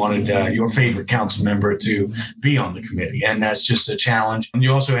that you wanted your favorite council member to be on the committee. And that's just a challenge. And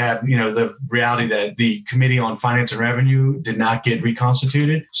you also have, the reality that the Committee on Finance and Revenue did not get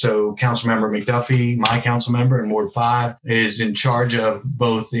reconstituted. So Councilmember McDuffie, my council member in Ward 5, is in charge of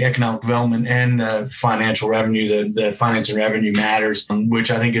both the economic development and financial revenue, the finance and revenue matters,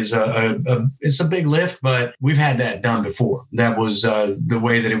 which I think is it's a big lift, but we've had that done before. That was the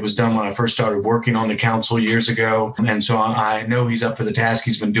way that it was done when I first started working on the council years ago. And so I know he's up for the task.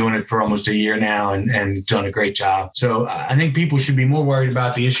 He's been doing it for almost a year now and done a great job. So I think people should be more worried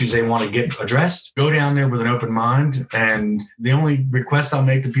about the issues they want to get addressed. Go down there with an open mind. And the only request I'll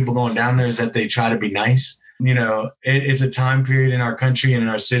make to people going down there is that they try to be nice. It's a time period in our country and in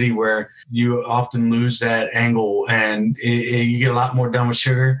our city where you often lose that angle and you get a lot more done with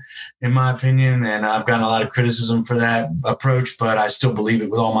sugar, in my opinion. And I've gotten a lot of criticism for that approach, but I still believe it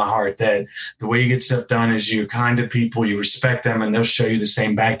with all my heart that the way you get stuff done is you're kind to people, you respect them, and they'll show you the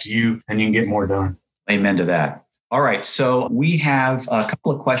same back to you, and you can get more done. Amen to that. All right. So we have a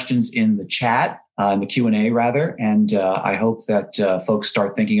couple of questions in the chat, in the Q&A rather, and I hope that folks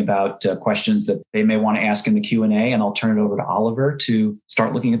start thinking about questions that they may want to ask in the Q&A, and I'll turn it over to Oliver to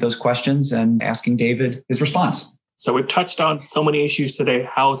start looking at those questions and asking David his response. So we've touched on so many issues today: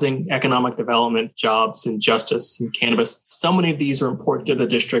 housing, economic development, jobs, and justice, and cannabis. So many of these are important to the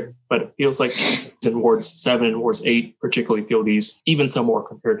district, but it feels like in Wards 7 and Wards 8 particularly feel these even some more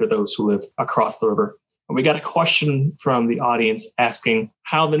compared to those who live across the river. We got a question from the audience asking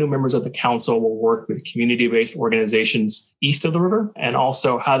how the new members of the council will work with community-based organizations east of the river, and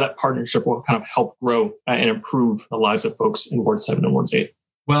also how that partnership will kind of help grow and improve the lives of folks in Ward 7 and Wards 8.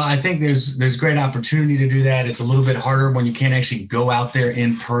 Well, I think there's great opportunity to do that. It's a little bit harder when you can't actually go out there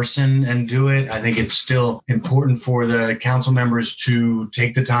in person and do it. I think it's still important for the council members to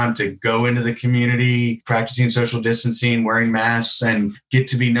take the time to go into the community, practicing social distancing, wearing masks, and get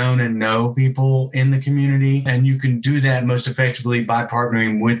to be known and know people in the community. And you can do that most effectively by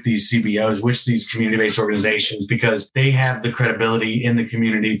partnering with these CBOs, with these community-based organizations, because they have the credibility in the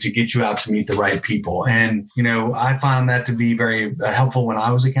community to get you out to meet the right people. And, I found that to be very helpful when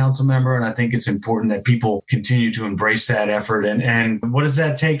I was a council member. And I think it's important that people continue to embrace that effort. And what does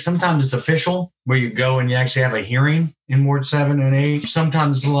that take? Sometimes it's official, where you go and you actually have a hearing in Ward 7 and 8.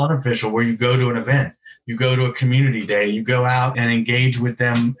 Sometimes it's a lot unofficial, where you go to an event. You go to a community day, you go out and engage with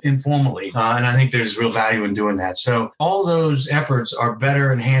them informally. And I think there's real value in doing that. So all those efforts are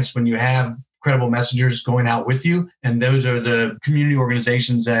better enhanced when you have credible messengers going out with you. And those are the community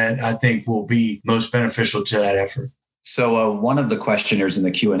organizations that I think will be most beneficial to that effort. So one of the questioners in the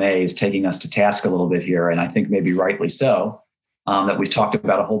Q&A is taking us to task a little bit here, and I think maybe rightly so, that we've talked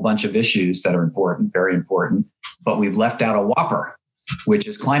about a whole bunch of issues that are important, very important, but we've left out a whopper, which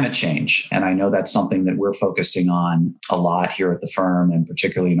is climate change. And I know that's something that we're focusing on a lot here at the firm, and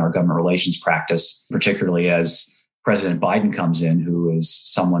particularly in our government relations practice, particularly as President Biden comes in, who is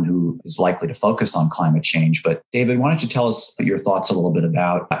someone who is likely to focus on climate change. But David, why don't you tell us your thoughts a little bit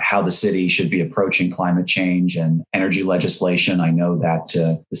about how the city should be approaching climate change and energy legislation? I know that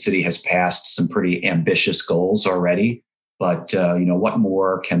the city has passed some pretty ambitious goals already, but what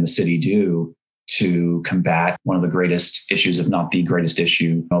more can the city do to combat one of the greatest issues, if not the greatest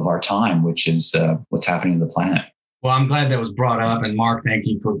issue of our time, which is what's happening to the planet? Well, I'm glad that was brought up. And Mark, thank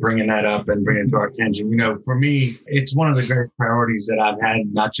you for bringing that up and bringing it to our attention. For me, it's one of the great priorities that I've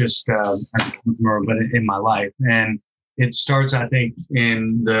had, not just as a customer, but in my life. And It starts, I think,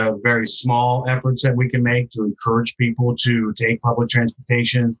 in the very small efforts that we can make to encourage people to take public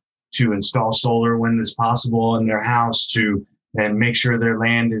transportation, to install solar when it's possible in their house, and make sure their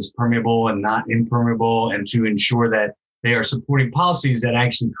land is permeable and not impermeable, and to ensure that they are supporting policies that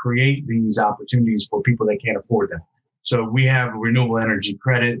actually create these opportunities for people that can't afford them. So we have a renewable energy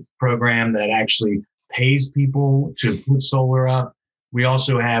credit program that actually pays people to put solar up. We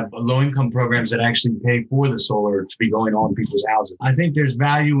also have low-income programs that actually pay for the solar to be going on people's houses. I think there's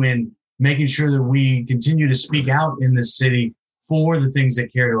value in making sure that we continue to speak out in this city for the things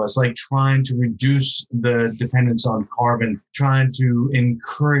that care to us, like trying to reduce the dependence on carbon, trying to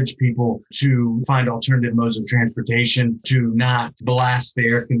encourage people to find alternative modes of transportation, to not blast the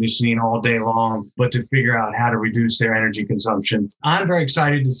air conditioning all day long, but to figure out how to reduce their energy consumption. I'm very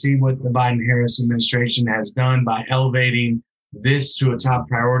excited to see what the Biden-Harris administration has done by elevating this to a top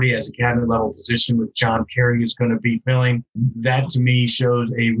priority as a cabinet level position, with John Kerry is going to be filling. That to me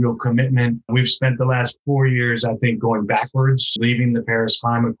shows a real commitment. We've spent the last 4 years, I think, going backwards, leaving the Paris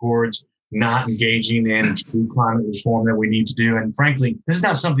Climate Accords, not engaging in true climate reform that we need to do. And frankly, this is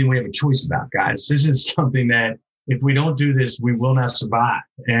not something we have a choice about, guys. This is something that if we don't do this, we will not survive.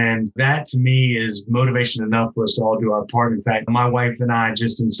 And that to me is motivation enough for us to all do our part. In fact, my wife and I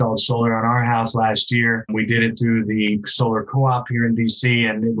just installed solar on our house last year. We did it through the solar co-op here in DC,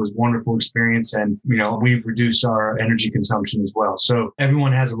 and it was a wonderful experience. And, we've reduced our energy consumption as well. So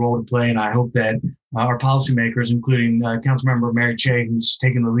everyone has a role to play. And I hope that our policymakers, including Councilmember Mary Cheh, who's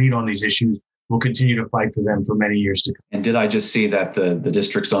taken the lead on these issues, will continue to fight for them for many years to come. And did I just see that the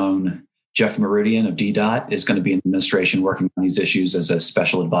district's own Jeff Meridian of DDOT is going to be in the administration working on these issues as a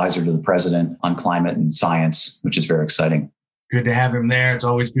special advisor to the president on climate and science, which is very exciting. Good to have him there. It's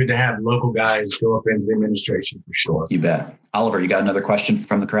always good to have local guys go up into the administration for sure. You bet. Oliver, you got another question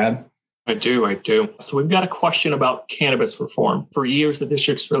from the crowd? I do. So we've got a question about cannabis reform. For years, the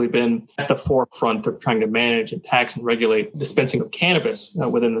district's really been at the forefront of trying to manage and tax and regulate dispensing of cannabis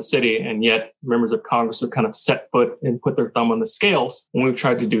within the city. And yet members of Congress have kind of set foot and put their thumb on the scales when we've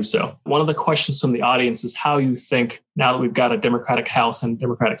tried to do so. One of the questions from the audience is how you think, now that we've got a Democratic House and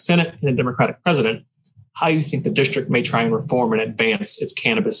Democratic Senate and a Democratic president, how you think the district may try and reform and advance its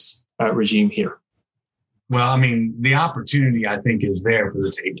cannabis regime here. Well, the opportunity, I think, is there for the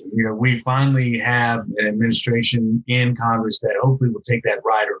taking. We finally have an administration in Congress that hopefully will take that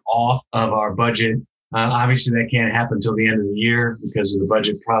rider off of our budget. Obviously, that can't happen until the end of the year because of the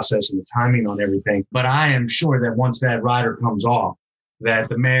budget process and the timing on everything. But I am sure that once that rider comes off, that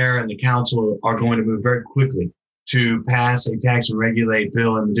the mayor and the council are going to move very quickly to pass a tax and regulate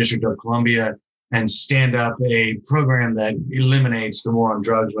bill in the District of Columbia and stand up a program that eliminates the war on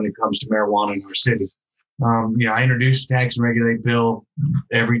drugs when it comes to marijuana in our city. I introduced a tax and regulate bill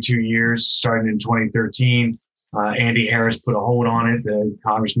every 2 years, starting in 2013. Andy Harris put a hold on it, the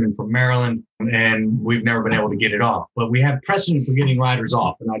congressman from Maryland, and we've never been able to get it off. But we have precedent for getting riders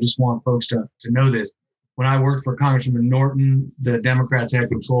off, and I just want folks to know this. When I worked for Congressman Norton, the Democrats had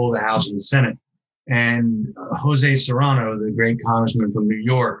control of the House and the Senate, and Jose Serrano, the great congressman from New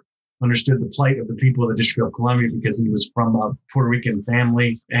York, understood the plight of the people of the District of Columbia because he was from a Puerto Rican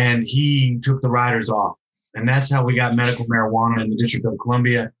family, and he took the riders off. And that's how we got medical marijuana in the District of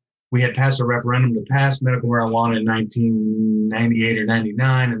Columbia. We had passed a referendum to pass medical marijuana in 1998 or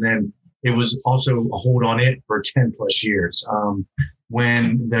 99. And then it was also a hold on it for 10 plus years.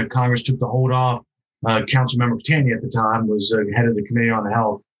 When the Congress took the hold off, Councilmember Catania at the time was head of the Committee on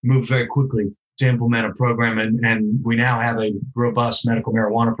Health, moved very quickly to implement a program. And we now have a robust medical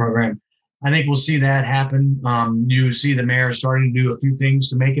marijuana program. I think we'll see that happen. You see the mayor starting to do a few things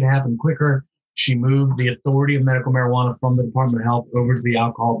to make it happen quicker. She moved the authority of medical marijuana from the Department of Health over to the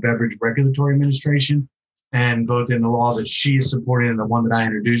Alcohol Beverage Regulatory Administration. And both in the law that she is supporting and the one that I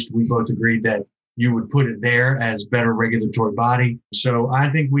introduced, we both agreed that you would put it there as better regulatory body. So I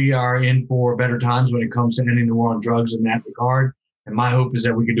think we are in for better times when it comes to ending the war on drugs in that regard. And my hope is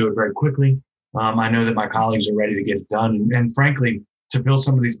that we can do it very quickly. I know that my colleagues are ready to get it done. And frankly, to fill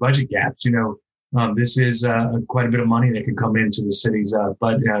some of these budget gaps, this is quite a bit of money that can come into the city's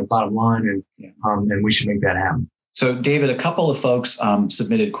bottom line, and we should make that happen. So, David, a couple of folks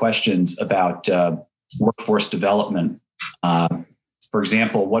submitted questions about workforce development. For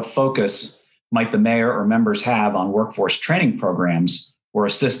example, what focus might the mayor or members have on workforce training programs or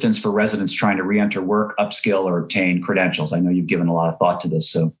assistance for residents trying to reenter work, upskill, or obtain credentials? I know you've given a lot of thought to this.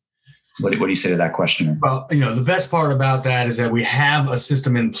 So, What do you say to that questioner? Well, the best part about that is that we have a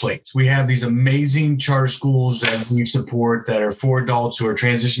system in place. We have these amazing charter schools that we support that are for adults who are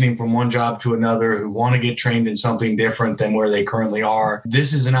transitioning from one job to another, who want to get trained in something different than where they currently are.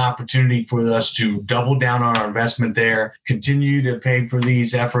 This is an opportunity for us to double down on our investment there, continue to pay for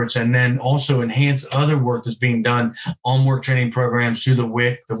these efforts, and then also enhance other work that's being done on work training programs through the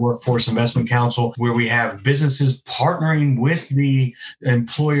WIC, the Workforce Investment Council, where we have businesses partnering with the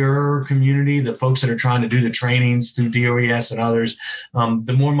employer community, the folks that are trying to do the trainings through DOES and others.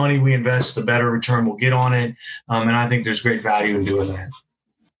 The more money we invest, the better return we'll get on it. And I think there's great value in doing that.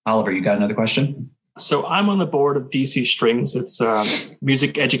 Oliver, you got another question? So I'm on the board of DC Strings. It's a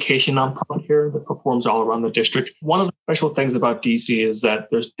music education nonprofit here that performs all around the district. One of the special things about DC is that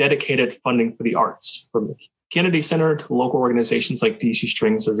there's dedicated funding for the arts. From the Kennedy Center to local organizations like DC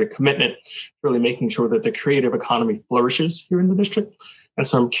Strings, there's a commitment to really making sure that the creative economy flourishes here in the district. And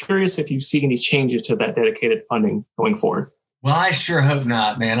so I'm curious if you see any changes to that dedicated funding going forward. Well, I sure hope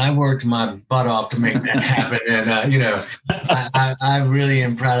not, man. I worked my butt off to make that happen. And, I really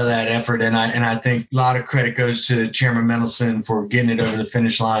am proud of that effort. And I think a lot of credit goes to Chairman Mendelson for getting it over the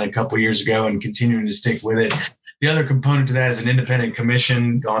finish line a couple of years ago and continuing to stick with it. The other component to that is an independent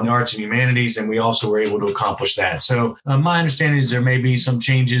commission on the arts and humanities, and we also were able to accomplish that. So my understanding is there may be some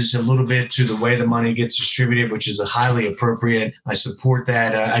changes a little bit to the way the money gets distributed, which is highly appropriate. I support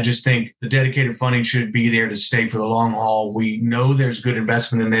that. I just think the dedicated funding should be there to stay for the long haul. We know there's good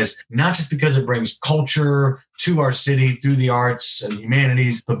investment in this, not just because it brings culture to our city through the arts and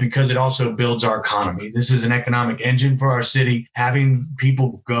humanities, but because it also builds our economy. This is an economic engine for our city. Having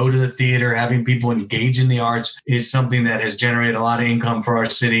people go to the theater, having people engage in the arts is something that has generated a lot of income for our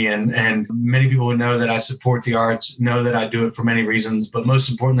city. And many people who know that I support the arts know that I do it for many reasons, but most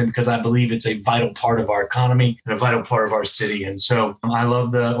importantly, because I believe it's a vital part of our economy and a vital part of our city. And so I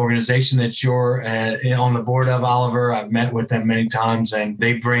love the organization that you're on the board of, Oliver. I've met with them many times, and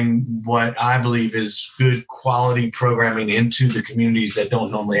they bring what I believe is good quality programming into the communities that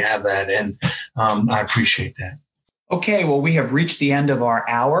don't normally have that. And I appreciate that. Okay, well, we have reached the end of our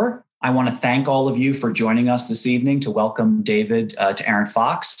hour. I want to thank all of you for joining us this evening to welcome David to Arent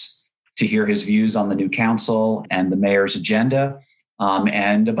Fox to hear his views on the new council and the mayor's agenda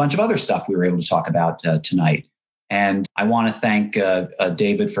and a bunch of other stuff we were able to talk about tonight. And I want to thank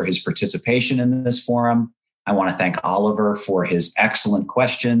David for his participation in this forum. I want to thank Oliver for his excellent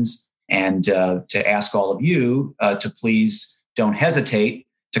questions and to ask all of you to please don't hesitate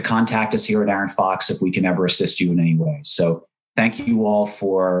to contact us here at Arent Fox if we can ever assist you in any way. So thank you all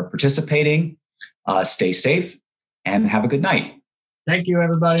for participating. Stay safe and have a good night. Thank you,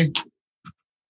 everybody.